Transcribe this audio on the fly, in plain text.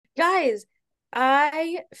Guys,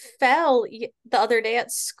 I fell the other day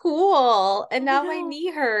at school and Oh now my no.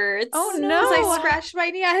 knee Oh hurts because I no. scratched my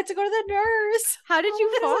knee. I had to go to the nurse. How did you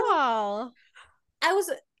Oh fall? no. I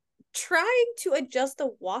was trying to adjust the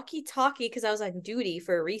walkie-talkie because I was on duty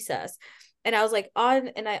for recess. And I was like on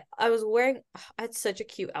and I was wearing I had such a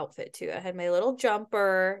cute outfit too. I had my little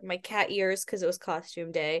jumper, my cat ears because it was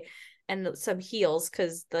costume day, and some heels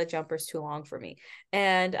because the jumper's too long for me.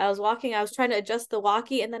 And I was walking, I was trying to adjust the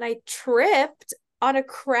walkie, and then I tripped on a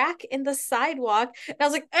crack in the sidewalk. And I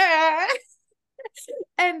was like, ah!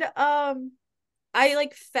 And I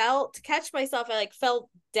like fell to catch myself. I like fell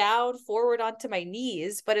down forward onto my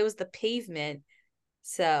knees, but it was the pavement.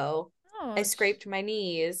 So I Ouch. scraped my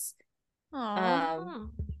knees. Oh. Um, Oh.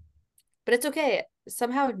 but it's okay.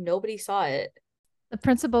 Somehow nobody saw it. The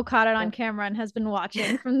principal caught it on So. camera and has been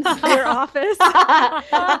watching from their office,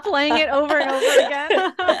 playing it over and over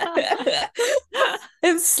again.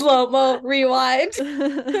 In slow-mo rewind.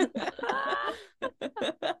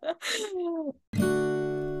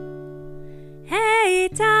 Hey,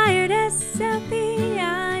 tired SLP,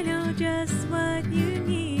 I know just what you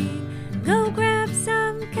need. Go grab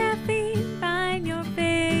some caffeine, find your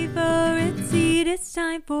favorite seat. It's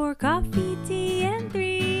time for coffee, tea, and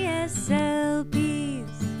 3 SLPs.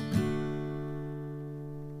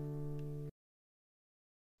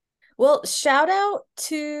 Well, shout out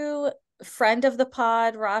to friend of the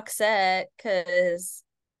pod, Roxette, because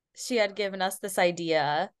she had given us this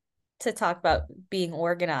idea to talk about being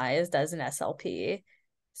organized as an SLP.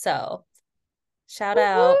 So shout Whoop,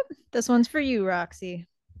 out whoop. This one's for you, Roxy.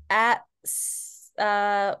 at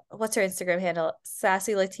what's her Instagram handle?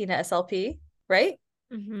 Sassy Latina SLP, right?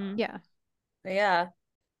 Mm-hmm. Yeah. Yeah.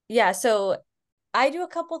 Yeah. So I do a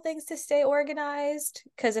couple things to stay organized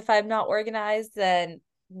because if I'm not organized, then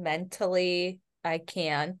mentally I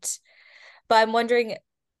can't. But I'm wondering,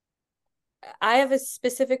 I have a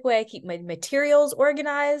specific way I keep my materials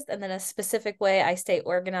organized, and then a specific way I stay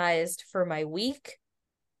organized for my week,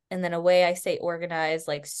 and then a way I stay organized,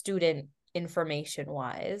 like student information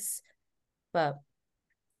wise. But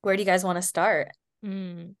where do you guys want to start?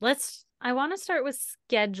 I want to start with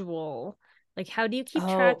schedule. Like, how do you keep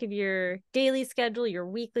track Oh, of your daily schedule, your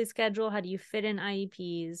weekly schedule? How do you fit in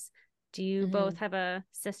IEPs? Do you both mhm. have a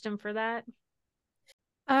system for that?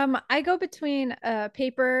 I go between a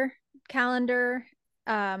paper calendar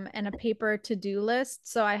and a paper to-do list.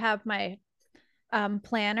 So I have my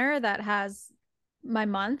planner that has my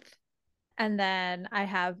month, and then I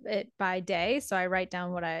have it by day. So I write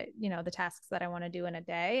down the tasks that I want to do in a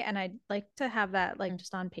day. And I like to have that like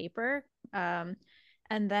just on paper.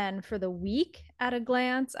 And then for the week at a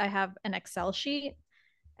glance, I have an Excel sheet.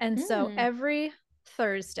 And so Mm, every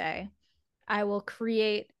Thursday, I will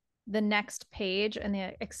create the next page in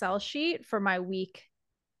the Excel sheet for my week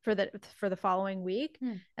for the following week.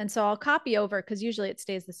 mm. And so I'll copy over because usually it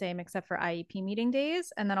stays the same except for IEP meeting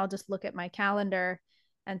days. And then I'll just look at my calendar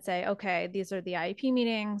and say, okay, these are the IEP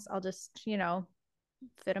meetings. I'll just,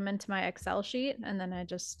 fit them into my Excel sheet and then I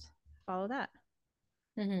just follow that.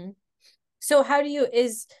 Mhm. So how do you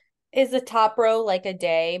is the top row like a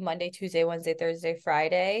day, Monday, Tuesday, Wednesday, Thursday,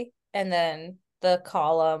 Friday, and then the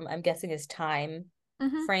column I'm guessing is time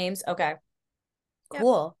Mm-hmm. frames. Okay. Yep.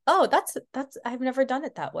 Cool. Oh, that's I've never done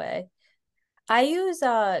it that way. I use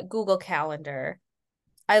Google Calendar.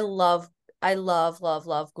 I love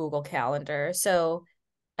love Google Calendar. So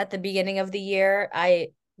at the beginning of the year, I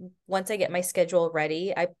once I get my schedule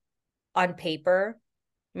ready, I on paper,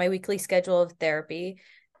 my weekly schedule of therapy,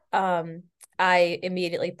 um, I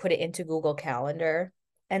immediately put it into Google Calendar.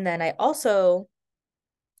 And then I also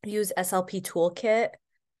use SLP Toolkit.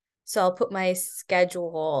 So I'll put my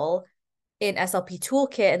schedule in SLP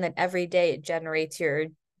Toolkit, and then every day it generates your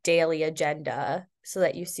daily agenda so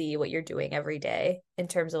that you see what you're doing every day in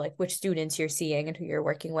terms of like which students you're seeing and who you're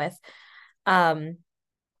working with. Um,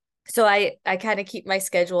 so I kind of keep my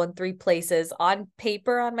schedule in three places: on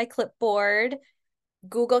paper on my clipboard,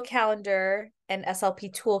 Google Calendar, and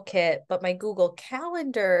SLP Toolkit. But my Google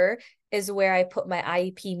Calendar is where I put my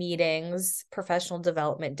IEP meetings, professional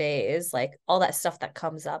development days, like all that stuff that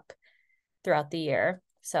comes up throughout the year.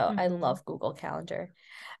 So I Mm-hmm. love Google Calendar.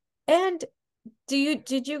 And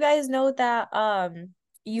did you guys know that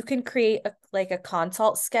you can create a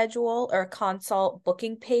consult schedule or a consult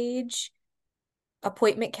booking page?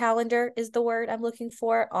 Appointment calendar is the word I'm looking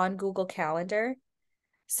for on Google Calendar.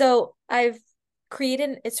 So I've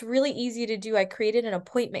created, it's really easy to do. I created an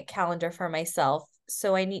appointment calendar for myself.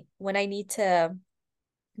 So when I need to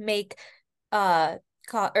make uh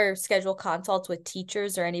or schedule consults with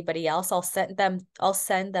teachers or anybody else, I'll send them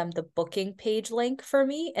the booking page link for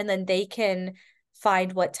me, and then they can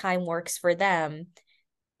find what time works for them.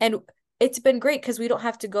 And it's been great because we don't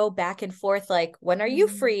have to go back and forth like, when are you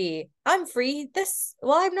free? I'm free.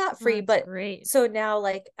 I'm not free. That's but great. So now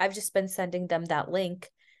like I've just been sending them that link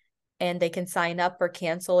and they can sign up or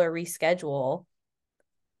cancel or reschedule,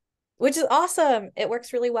 which is awesome. It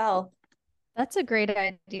works really well. That's a great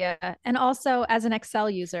idea. And also, as an Excel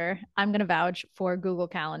user, I'm going to vouch for Google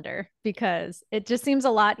Calendar because it just seems a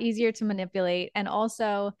lot easier to manipulate. And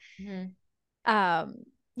also,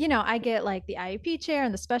 I get like the IEP chair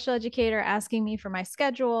and the special educator asking me for my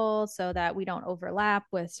schedule so that we don't overlap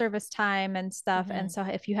with service time and stuff. And so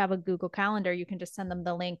if you have a Google Calendar, you can just send them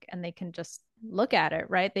the link and they can just look at it,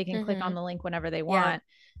 right? They can click on the link whenever they want.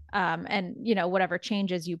 And whatever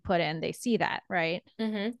changes you put in, they see that, right?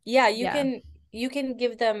 Yeah, you can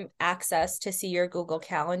give them access to see your Google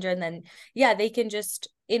Calendar, and then they can just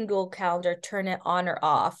in Google Calendar turn it on or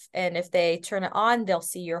off. And if they turn it on, they'll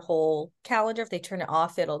see your whole calendar. If they turn it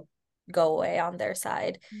off, it'll go away on their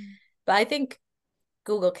side. But I think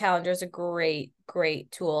Google Calendar is a great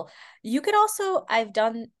tool. You could also, I've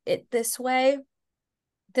done it this way.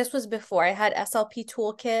 This was before I had SLP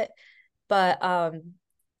Toolkit, but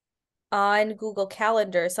on Google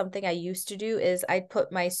Calendar, something I used to do is I'd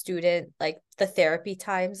put my student, like the therapy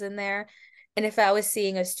times in there. And if I was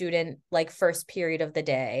seeing a student like first period of the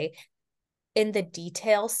day, in the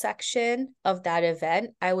details section of that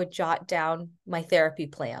event, I would jot down my therapy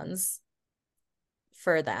plans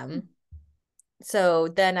for them. So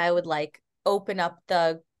then I would like open up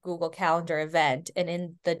the Google Calendar event, and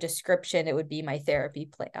in the description, it would be my therapy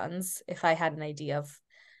plans if I had an idea of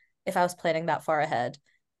if I was planning that far ahead,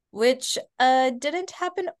 which didn't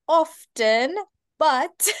happen often,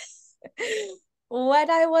 but when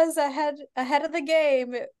I was ahead of the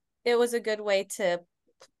game, it was a good way to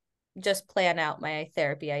just plan out my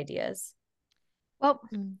therapy ideas. Well,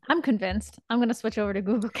 I'm convinced. I'm going to switch over to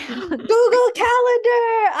Google Calendar. Google Calendar!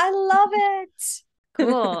 I love it!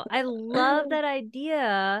 Cool. I love that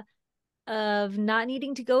idea of not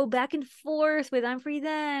needing to go back and forth with I'm free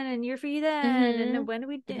then and you're free then and when do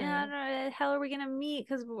we how the hell are we gonna meet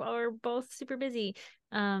because we're both super busy.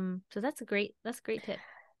 So that's a great tip.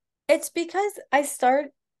 It's because I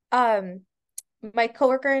start my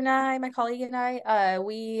coworker and I, my colleague and I,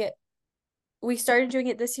 we started doing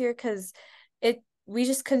it this year because we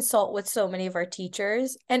just consult with so many of our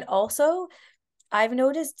teachers. And also I've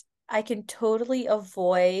noticed I can totally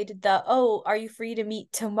avoid the, are you free to meet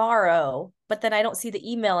tomorrow? But then I don't see the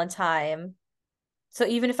email in time. So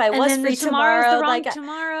even if I was free tomorrow, like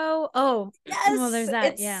tomorrow. Yes, well, there's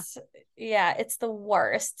that. It's the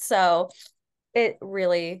worst. So it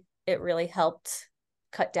really helped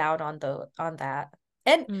cut down on that.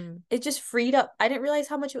 And it just freed up. I didn't realize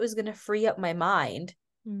how much it was going to free up my mind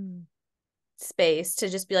space to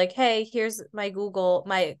just be like, hey, here's my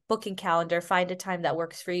booking calendar, find a time that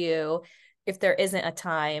works for you. If there isn't a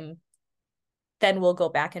time, then we'll go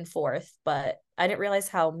back and forth. But I didn't realize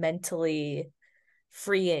how mentally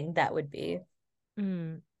freeing that would be.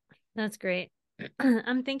 That's great.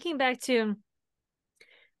 I'm thinking back to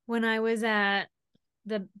when I was at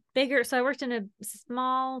the bigger, so I worked in a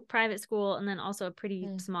small private school and then also a pretty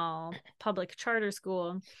small public charter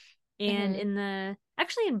school. And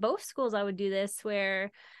in both schools, I would do this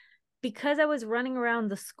where because I was running around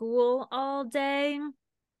the school all day,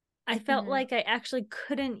 I felt like I actually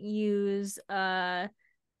couldn't use a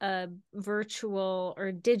virtual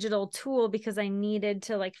or digital tool because I needed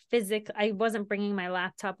to like I wasn't bringing my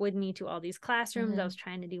laptop with me to all these classrooms. I was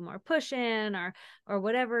trying to do more push-in or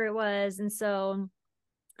whatever it was. And so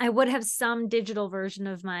I would have some digital version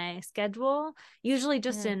of my schedule, usually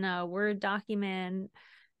just in a Word document.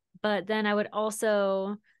 But then I would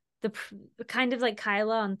also, the kind of like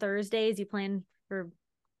Kyla on Thursdays, you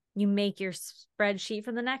make your spreadsheet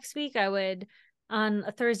for the next week. I would, on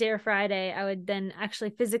a Thursday or Friday, I would then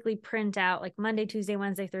actually physically print out like Monday, Tuesday,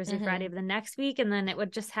 Wednesday, Thursday, Friday of the next week. And then it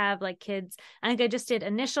would just have like kids, I think I just did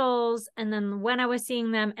initials and then when I was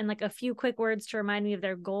seeing them and like a few quick words to remind me of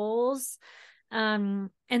their goals. And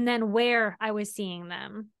then where I was seeing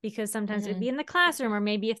them, because sometimes it'd be in the classroom, or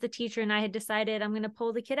maybe if the teacher and I had decided I'm going to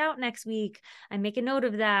pull the kid out next week, I make a note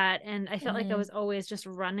of that. And I felt like I was always just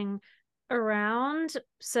running around.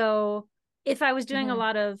 So if I was doing a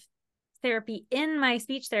lot of therapy in my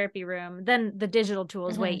speech therapy room, then the digital tool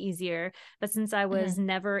is way easier. But since I was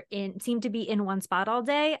never seemed to be in one spot all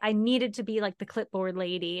day, I needed to be like the clipboard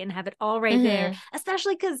lady and have it all right there,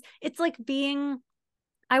 especially because it's like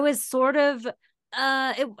I was sort of,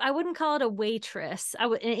 I wouldn't call it a waitress.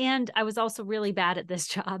 And I was also really bad at this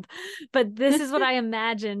job, but this is what I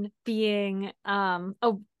imagine being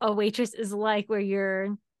a waitress is like, where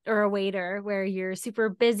you're or a waiter where you're super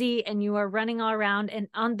busy and you are running all around, and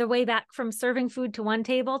on the way back from serving food to one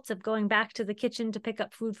table to going back to the kitchen to pick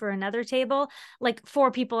up food for another table, like 4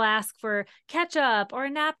 people ask for ketchup or a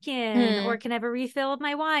napkin or can I have a refill of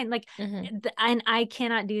my wine? Like, and I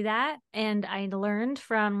cannot do that. And I learned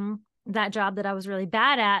from that job that I was really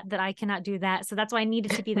bad at that I cannot do that. So that's why I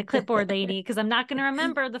needed to be the clipboard lady, because I'm not going to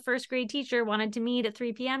remember the first grade teacher wanted to meet at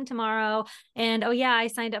 3 p.m. tomorrow. And oh yeah, I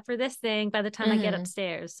signed up for this thing by the time I get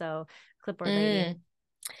upstairs. So clipboard lady.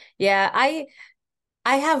 Yeah, I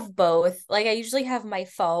have both. Like I usually have my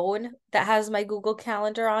phone that has my Google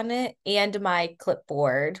Calendar on it and my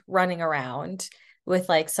clipboard running around with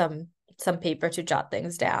like some paper to jot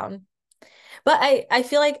things down. But I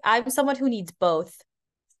feel like I'm someone who needs both.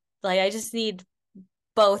 Like I just need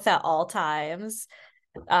both at all times.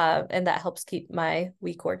 And that helps keep my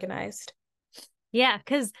week organized. Yeah,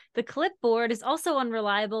 because the clipboard is also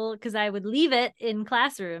unreliable because I would leave it in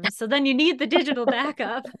classrooms. So then you need the digital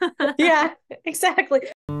backup. Yeah, exactly.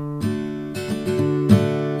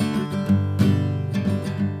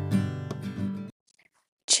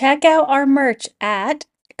 Check out our merch at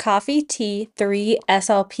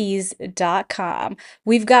coffeetea3slps.com.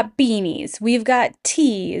 We've got beanies, we've got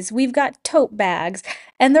teas, we've got tote bags,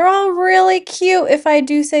 and they're all really cute if I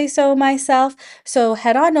do say so myself. So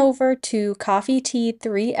head on over to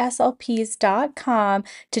coffeetea3slps.com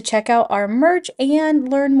to check out our merch and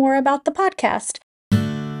learn more about the podcast.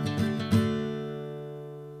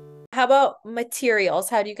 How about materials?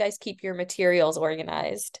 How do you guys keep your materials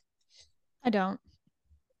organized? I don't.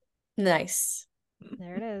 Nice.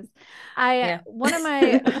 There it is. Yeah. One of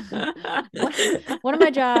my one of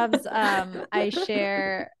my jobs, I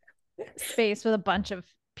share space with a bunch of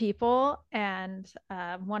people, and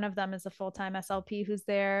one of them is a full-time SLP who's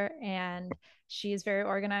there, and she's very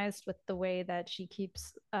organized with the way that she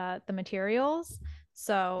keeps the materials.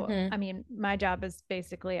 So I mean, my job is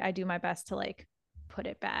basically I do my best to like put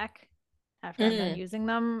it back after I'm done using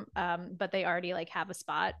them, but they already like have a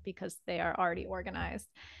spot because they are already organized.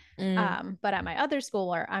 But at my other school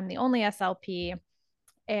where I'm the only SLP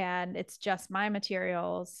and it's just my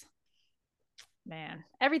materials, man,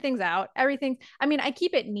 everything's out. Everything. I mean, I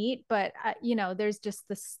keep it neat, but you know, there's just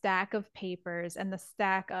the stack of papers and the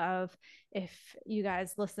stack of, if you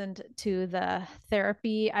guys listened to the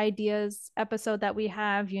therapy ideas episode that we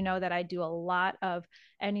have, you know that I do a lot of,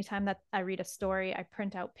 anytime that I read a story, I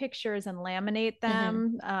print out pictures and laminate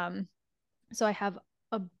them. So I have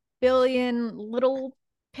a billion little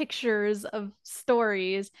pictures of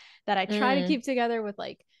stories that I try to keep together with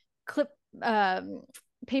like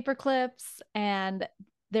paper clips, and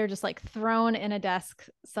they're just like thrown in a desk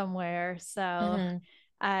somewhere. So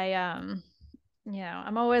I'm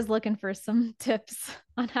always looking for some tips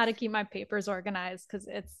on how to keep my papers organized, because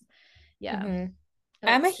it's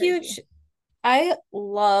I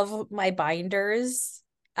love my binders.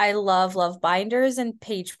 I love binders and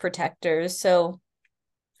page protectors. So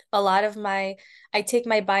a lot of I take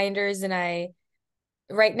my binders and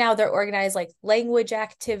right now they're organized like language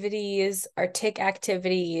activities, artic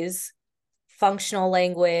activities, functional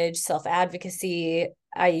language, self-advocacy,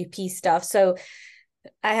 IEP stuff. So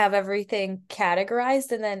I have everything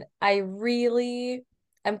categorized, and then I'm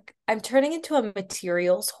turning into a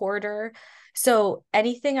materials hoarder. So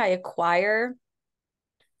anything I acquire,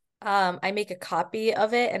 I make a copy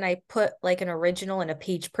of it and I put like an original in a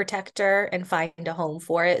page protector and find a home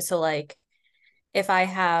for it. So like if I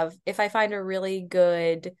find a really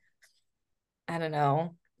good, I don't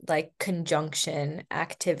know, like conjunction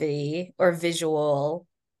activity or visual,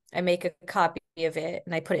 I make a copy of it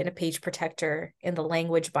and I put it in a page protector in the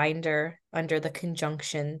language binder under the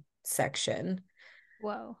conjunction section.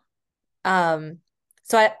 Whoa.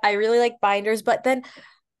 So I really like binders, but then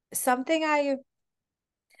something I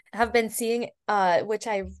have been seeing, which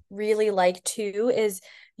I really like too, is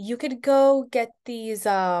you could go get these,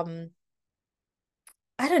 I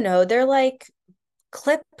don't know, they're like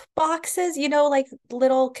clip boxes, you know, like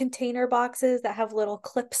little container boxes that have little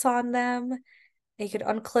clips on them. You could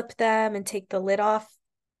unclip them and take the lid off.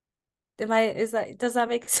 Does that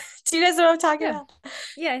make sense? Do you guys know what I'm talking about?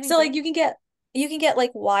 Yeah, I think so like you can get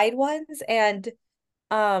like wide ones, and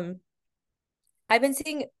I've been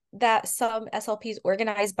seeing that some SLPs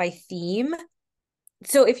organize by theme.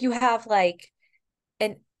 So if you have like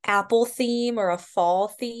an apple theme or a fall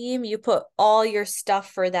theme, you put all your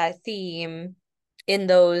stuff for that theme in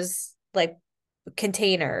those like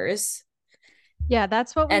containers. Yeah,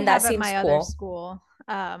 that's what we And have that at my seems other cool. school,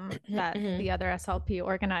 that the other SLP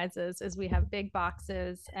organizes, is we have big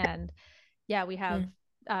boxes, and yeah, we have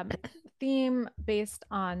theme based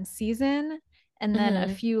on season, And then a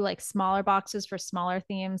Mhm. few like smaller boxes for smaller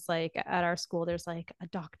themes. Like at our school, there's like a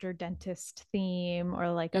doctor dentist theme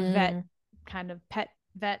or like a vet Mm. kind of pet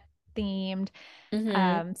vet themed.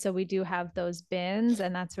 Mhm. So we do have those bins,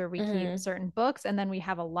 and that's where we keep Mhm. certain books. And then we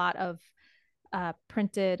have a lot of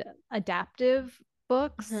printed adaptive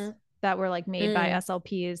books Mhm. that were like made by Mm.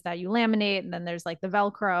 SLPs that you laminate. And then there's like the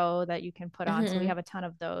Velcro that you can put on. So we Mhm. have a ton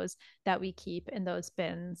of those that we keep in those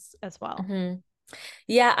bins as well. Mhm.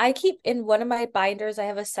 Yeah, I keep in one of my binders, I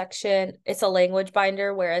have a section, it's a language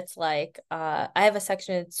binder where it's like I have a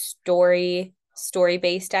section in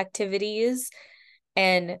story-based activities,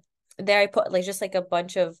 and there I put like just like a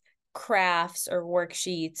bunch of crafts or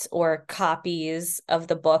worksheets or copies of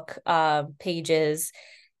the book pages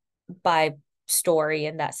by story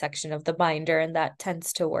in that section of the binder, and that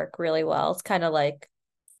tends to work really well. It's kind of like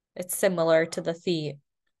it's similar to the theme,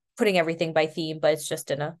 putting everything by theme, but it's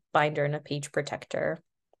just in a binder and a page protector.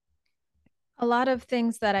 A lot of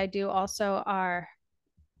things that I do also are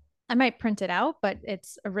I might print it out, but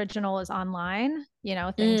its original is online. You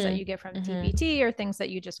know, things that Mm. you get from Mhm. TPT or things that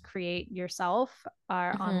you just create yourself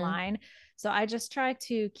are Mhm. online. So I just try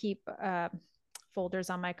to keep folders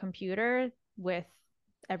on my computer with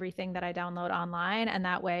everything that I download online. And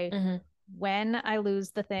that way, Mhm. when I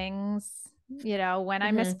lose the things, you know, when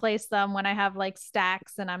I Mhm. misplace them, when I have like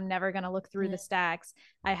stacks and I'm never going to look through the Mhm. stacks,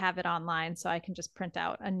 I have it online so I can just print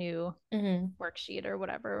out a new Mhm. worksheet or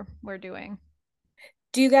whatever we're doing.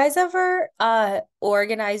 Do you guys ever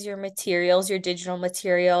organize your materials, your digital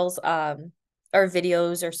materials, or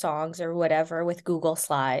videos or songs or whatever with Google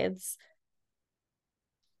Slides?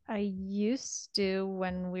 I used to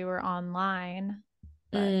when we were online,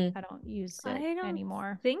 but Mm. I don't use it I don't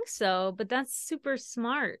anymore. think so, but that's super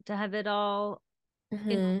smart to have it all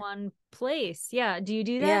in Mhm. one place. Yeah. Do you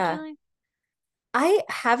do that, Yeah. Julie? I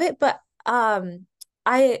have it, but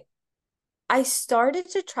I I started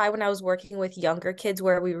to try when I was working with younger kids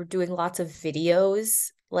where we were doing lots of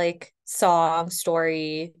videos, like song,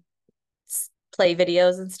 story, play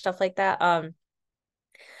videos and stuff like that.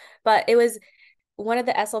 But it was one of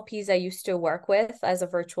the SLPs I used to work with as a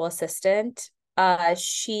virtual assistant.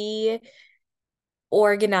 She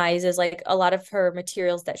organizes like a lot of her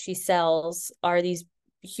materials that she sells are these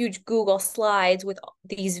huge Google slides with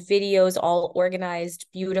these videos all organized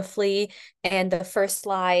beautifully. And the first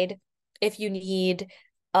slide, if you need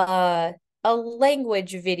a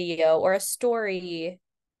language video or a story,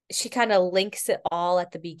 she kind of links it all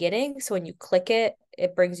at the beginning. So when you click it,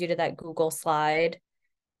 it brings you to that Google slide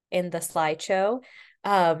in the slideshow.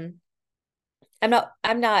 Um,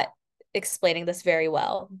 I'm not explaining this very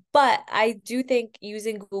well, but I do think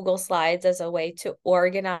using Google Slides as a way to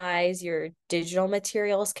organize your digital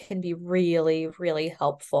materials can be really, really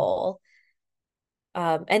helpful.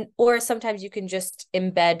 And or sometimes you can just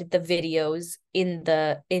embed the videos in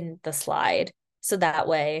the slide. So that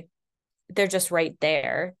way they're just right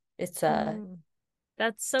there. It's Mm,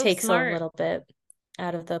 that's so takes a smart. little bit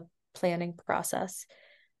out of the planning process.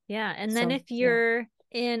 Yeah. And then So if yeah. you're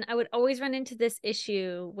in, I would always run into this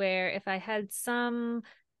issue where if I had some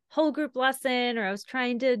whole group lesson or I was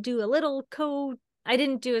trying to do a little I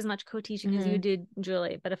didn't do as much co-teaching as you Mm-hmm. did,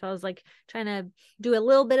 Julie, but if I was like trying to do a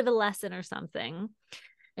little bit of a lesson or something,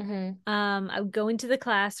 Mm-hmm. I would go into the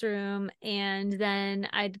classroom and then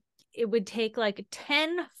it would take like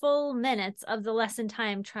 10 full minutes of the lesson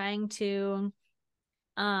time trying to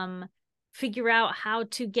um figure out how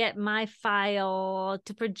to get my file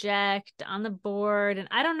to project on the board. And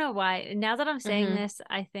I don't know why. Now that I'm saying Mm-hmm. this,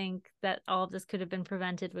 I think that all of this could have been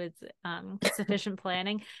prevented with sufficient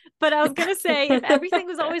planning. But I was gonna say, if everything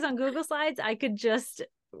was always on Google Slides, I could just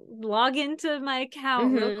log into my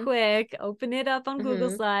account real Mm-hmm. quick, open it up on Google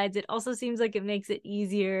Mm-hmm. Slides. It also seems like it makes it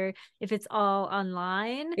easier if it's all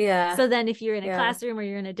online. Yeah. So then if you're in a Yeah. classroom or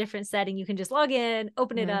you're in a different setting, you can just log in,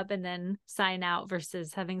 open it Mm-hmm. up, and then sign out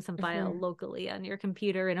versus having some file Mm-hmm. locally on your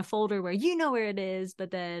computer in a folder where you know where it is, but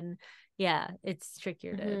then yeah, it's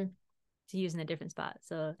trickier Mm-hmm. to use in a different spot.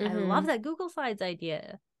 So I love Mm-hmm. that Google Slides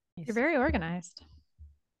idea. You're very organized.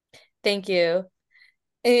 Thank you.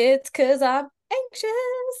 It's because I'm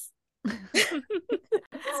anxious.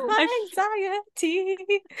 It's I my anxiety.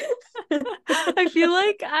 I feel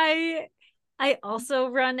like I also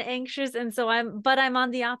run anxious, and so I'm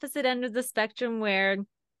on the opposite end of the spectrum where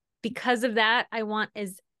because of that I want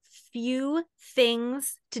as few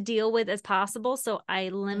things to deal with as possible, so I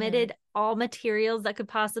limited all materials that could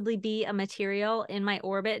possibly be a material in my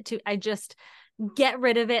orbit to I just get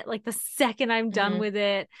rid of it like the second I'm done Mm-hmm. with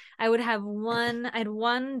it. I had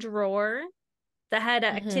one drawer that had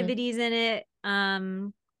Mm-hmm. activities in it,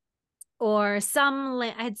 or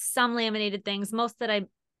I had some laminated things, most that I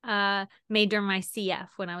made during my CF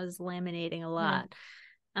when I was laminating a lot.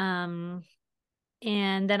 And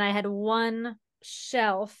then I had one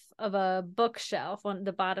shelf of a bookshelf on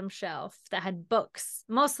the bottom shelf that had books,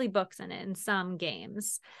 mostly books in it, and some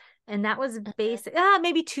games. And that was basic,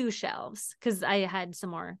 maybe 2 shelves, because I had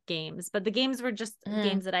some more games, but the games were just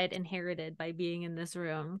games that I had inherited by being in this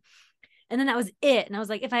room. And then that was it. And I was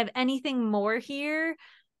like, if I have anything more here,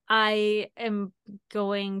 I am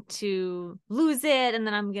going to lose it. And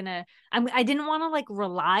then I didn't want to like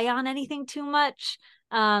rely on anything too much.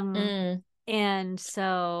 And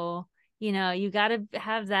so, you know, you got to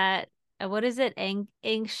have that, what is it?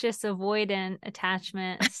 Anxious avoidant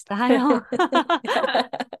attachment style.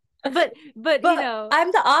 But you know,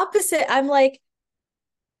 I'm the opposite. I'm like,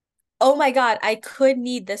 oh my God, I could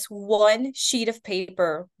need this one sheet of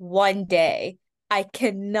paper one day. I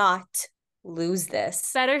cannot lose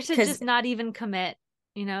this. Better to just not even commit,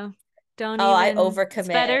 you know? I overcommit. It's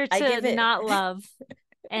better to not love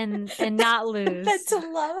and not lose. Than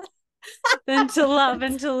to love. Than to love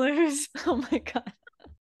and to lose. Oh my God.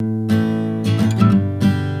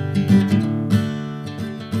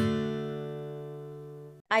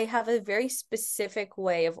 I have a very specific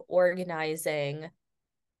way of organizing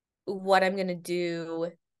what I'm going to do.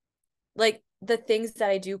 Like the things that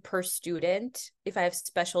I do per student, if I have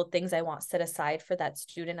special things I want set aside for that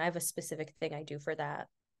student, I have a specific thing I do for that.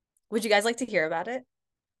 Would you guys like to hear about it?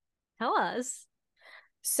 Tell us.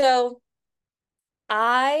 So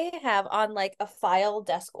I have on like a file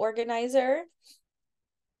desk organizer,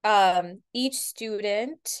 each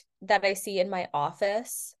student that I see in my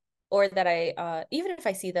office, or that I even if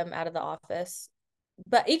I see them out of the office,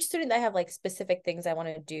 but each student I have like specific things I want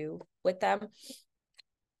to do with them.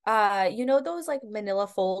 You know those like manila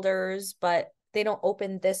folders, but they don't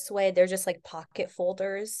open this way. They're just like pocket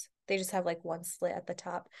folders. They just have like one slit at the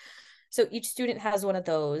top. So each student has one of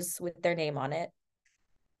those with their name on it.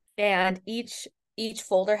 And each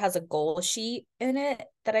folder has a goal sheet in it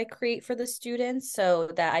that I create for the students so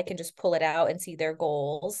that I can just pull it out and see their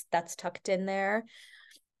goals. That's tucked in there.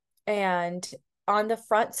 And on the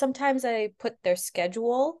front, sometimes I put their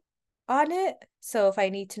schedule on it. So if I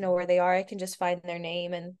need to know where they are, I can just find their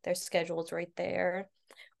name and their schedule's right there.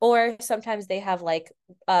 Or sometimes they have like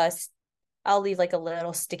I'll leave like a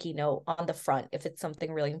little sticky note on the front if it's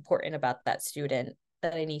something really important about that student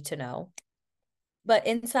that I need to know. But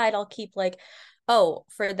inside I'll keep like, oh,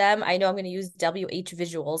 for them, I know I'm going to use WH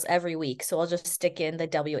visuals every week. So I'll just stick in the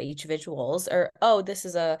WH visuals. Or, oh, this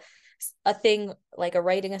is a thing, like a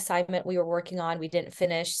writing assignment we were working on, we didn't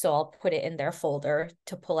finish, so I'll put it in their folder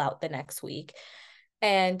to pull out the next week.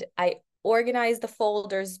 And I organize the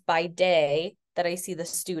folders by day that I see the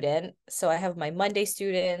student. So I have my Monday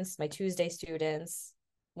students, my Tuesday students,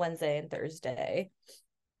 Wednesday and Thursday,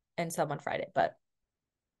 and some on Friday. But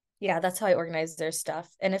yeah, that's how I organize their stuff.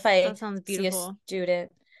 And if I that sounds beautiful. See a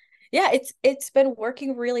student, yeah, it's been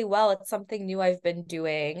working really well. It's something new I've been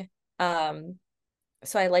doing.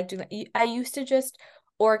 So I like doing that. I used to just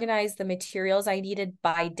organize the materials I needed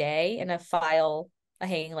by day in a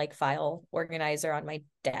hanging like file organizer on my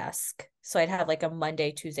desk. So I'd have like a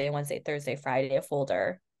Monday, Tuesday, Wednesday, Thursday, Friday, a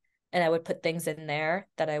folder, and I would put things in there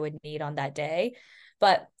that I would need on that day.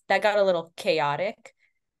 But that got a little chaotic.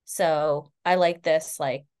 So I like this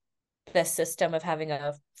system of having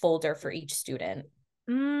a folder for each student.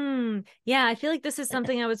 Yeah, I feel like this is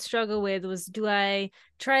something I would struggle with, was do I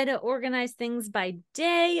try to organize things by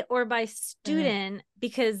day or by student?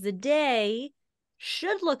 Because the day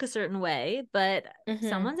should look a certain way, but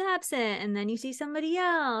someone's absent and then you see somebody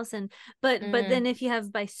else. But then if you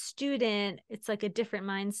have by student, it's like a different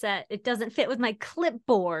mindset. It doesn't fit with my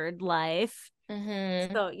clipboard life.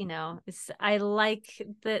 So, you know, I like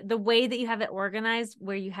the way that you have it organized,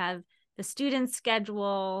 where you have the student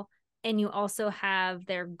schedule and you also have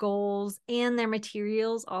their goals and their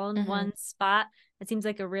materials all in one spot. It seems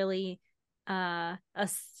like a really a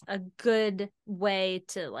good way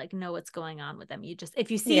to like know what's going on with them. You just, if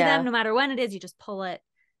you see them, no matter when it is, you just pull it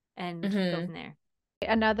and go from there.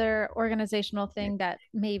 Another organizational thing that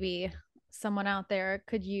maybe someone out there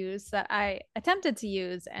could use that I attempted to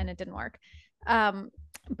use and it didn't work.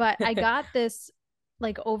 But I got this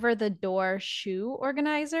like over the door shoe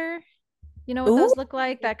organizer. You know what those look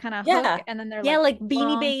like? That kind of hook, and then they're like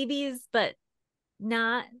Beanie Babies, but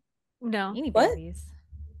not Beanie Babies.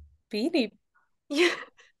 Beanie. Yeah.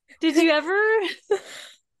 Did you ever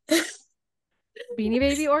Beanie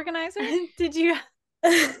Baby organizer? Did you?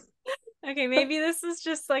 Okay, maybe this is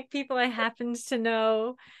just like people I happened to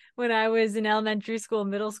know when I was in elementary school,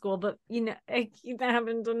 middle school, but you know, I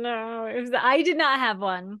happen to know I did not have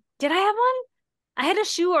one. Did I have one? I had a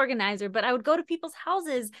shoe organizer, but I would go to people's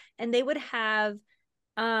houses and they would have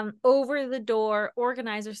over the door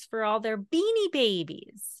organizers for all their Beanie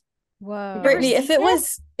Babies. Whoa. Brittany, seen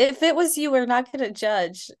that? if it was you, we're not gonna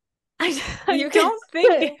judge. I You can- don't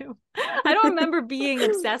think I don't remember being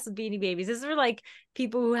obsessed with Beanie Babies. These were like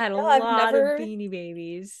people who had a No, I've lot of never- Beanie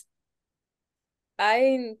Babies.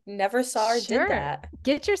 I never saw or Sure. did that.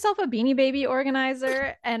 Get yourself a Beanie Baby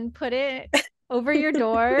organizer and put it over your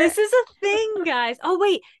door. This is a thing, guys. Oh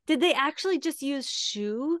wait, did they actually just use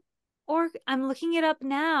shoe? Or I'm looking it up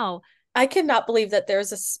now. I cannot believe that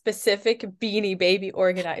there's a specific Beanie Baby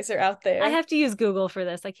organizer out there. I have to use Google for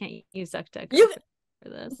this. I can't use DuckDuckGo You- for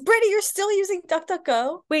this. Brittany, you're still using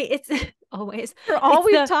DuckDuckGo? Wait, it's always. For all It's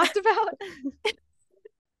we've the- talked about.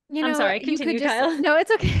 You I'm sorry, you could continue, just, Kyle. No,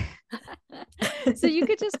 it's okay. So you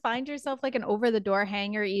could just find yourself like an over the door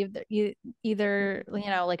hanger, either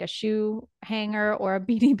like a shoe hanger or a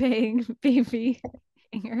Beanie Baby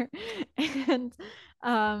hanger, and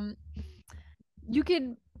you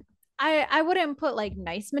could. I wouldn't put like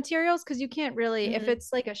nice materials because you can't really, if Mhm.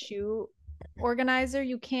 it's like a shoe organizer,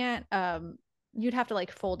 you can't you'd have to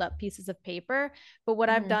like fold up pieces of paper. But what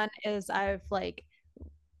I've Mhm. done is I've like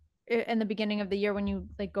in the beginning of the year when you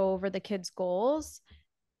like go over the kids' goals,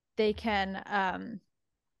 they can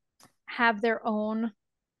have their own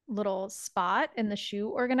little spot in the shoe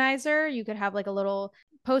organizer. You could have like a little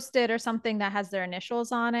post-it or something that has their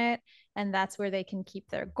initials on it, and that's where they can keep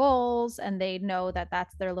their goals, and they know that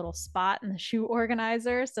that's their little spot in the shoe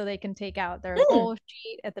organizer, so they can take out their goal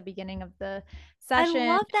sheet at the beginning of the session. I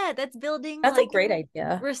love that. That's building That's like a great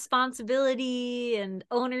idea. responsibility and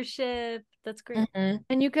ownership. That's great. Mhm.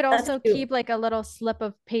 And you could That's also cute. keep like a little slip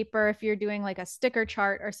of paper if you're doing like a sticker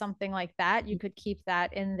chart or something like that. You could keep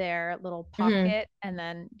that in their little pocket, and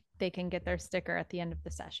then they can get their sticker at the end of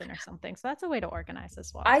the session or something. So that's a way to organize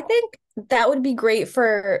as well. I think that would be great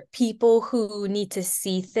for people who need to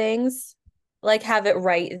see things, like have it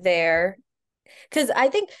right there. Because I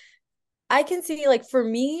think I can see, like, for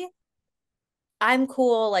me, I'm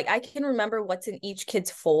cool. Like, I can remember what's in each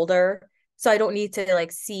kid's folder, so I don't need to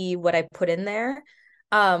like see what I put in there.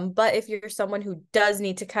 But if you're someone who does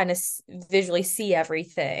need to kind of visually see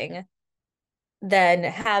everything, then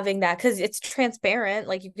having that, because it's transparent,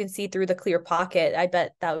 like you can see through the clear pocket, I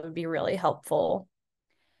bet that would be really helpful.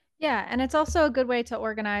 Yeah, and it's also a good way to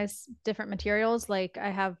organize different materials. Like I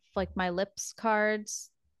have like my lips cards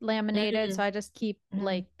laminated, so I just keep Mhm.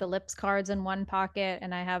 like the lips cards in one pocket,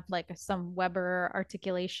 and I have like some Weber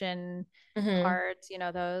articulation Mhm. cards,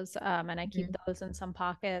 those, and I keep those in some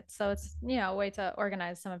pockets. So it's a way to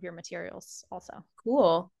organize some of your materials also.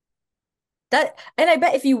 Cool. And I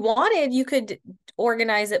bet if you wanted, you could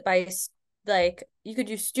organize it by like you could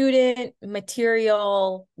do student,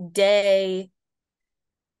 material, day,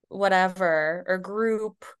 whatever, or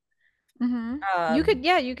group. You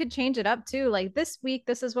could change it up too. Like this week,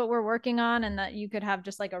 this is what we're working on, and that you could have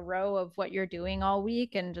just like a row of what you're doing all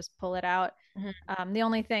week and just pull it out. The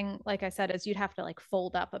only thing, like I said, is you'd have to like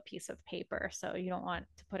fold up a piece of paper. So you don't want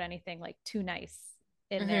to put anything like too nice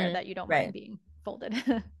in there that you don't Right. mind being folded.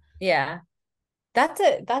 Yeah.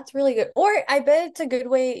 That's really good. Or I bet it's a good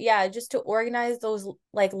way, yeah, just to organize those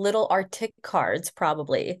like little Arctic cards,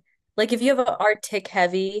 probably. Like if you have an Arctic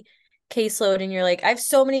heavy caseload and you're like, I have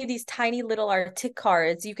so many of these tiny little Arctic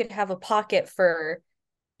cards, you could have a pocket for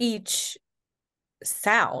each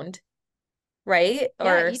sound, right?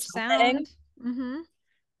 Yeah, Or each something. sound.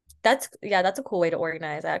 That's a cool way to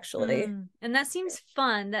organize, actually. And that seems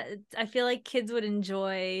fun. That I feel like kids would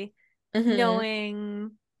enjoy Mhm.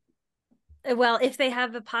 knowing. Well, if they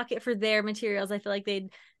have a pocket for their materials, I feel like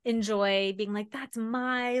they'd enjoy being like, that's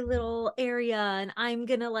my little area, and I'm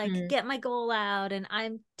gonna like get my goal out, and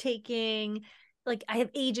I'm taking like I have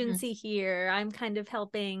agency here. I'm kind of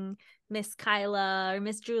helping Miss Kyla or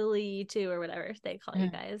Miss Julie too, or whatever they call you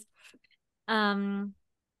guys.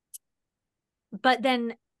 But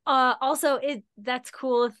then also that's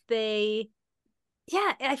cool if they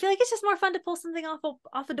I feel like it's just more fun to pull something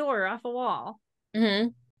off a door or off a wall.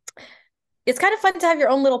 It's kind of fun to have your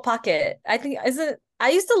own little pocket. I think I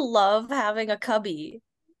used to love having a cubby.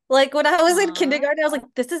 Like when I was in kindergarten, I was like,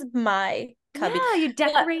 this is my cubby. Yeah, you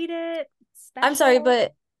decorate it. I'm sorry, special.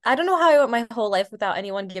 but I don't know how I went my whole life without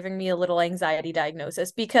anyone giving me a little anxiety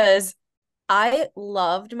diagnosis, because I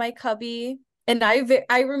loved my cubby. And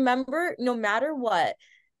I remember, no matter what,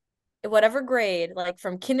 whatever grade, like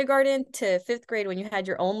from kindergarten to 5th grade, when you had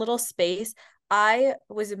your own little space, I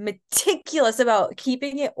was meticulous about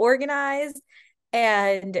keeping it organized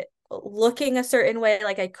and looking a certain way.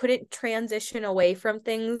 Like I couldn't transition away from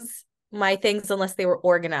my things unless they were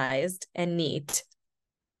organized and neat.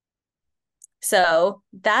 So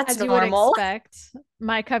that's As you would normal. expect,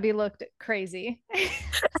 my cubby looked crazy.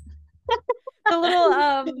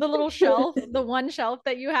 The little shelf, the one shelf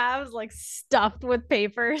that you have is like stuffed with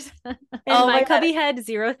papers. And Oh my my God. cubby had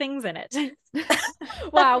 0 things in it.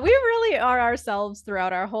 Wow, we really are ourselves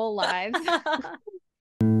throughout our whole lives.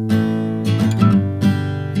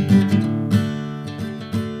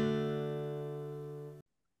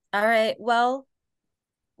 All right. Well,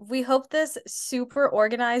 we hope this super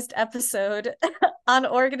organized episode on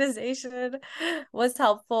organization was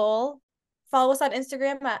helpful. Follow us on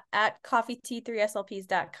Instagram at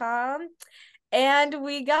coffeetea3slps.com. And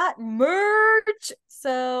we got merch.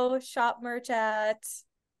 So shop merch at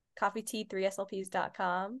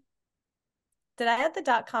coffeetea3slps.com. Did I add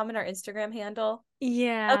the .com in our Instagram handle?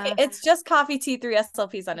 Yeah. Okay, it's just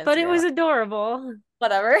coffeetea3slps on Instagram. But it was adorable.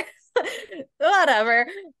 Whatever. Whatever.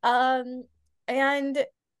 And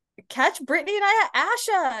catch Brittany and I at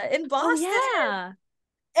Asha in Boston. Oh, yeah.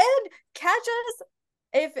 And catch us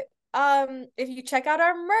if you check out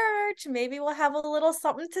our merch, maybe we'll have a little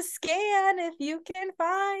something to scan if you can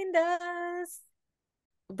find us.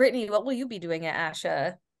 Brittany, what will you be doing at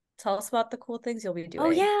Asha? Tell us about the cool things you'll be doing.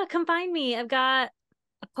 Oh, yeah. Come find me. I've got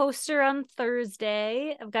a poster on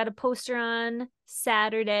Thursday. I've got a poster on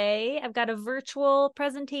Saturday. I've got a virtual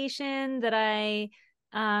presentation that I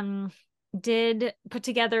did put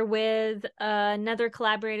together with another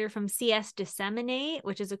collaborator from CS Disseminate,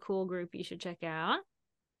 which is a cool group you should check out.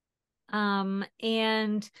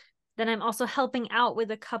 And then I'm also helping out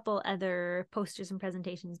with a couple other posters and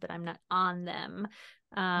presentations, but I'm not on them.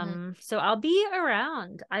 So I'll be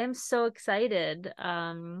around. I am so excited.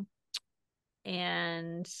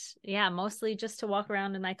 And yeah, mostly just to walk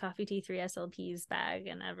around in my Coffee Tea 3 SLPs bag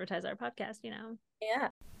and advertise our podcast, you know? Yeah.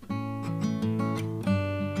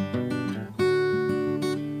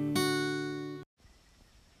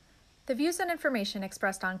 The views and information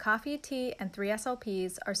expressed on Coffee, Tea, and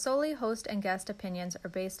 3SLPs are solely host and guest opinions or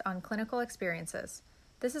based on clinical experiences.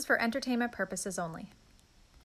 This is for entertainment purposes only.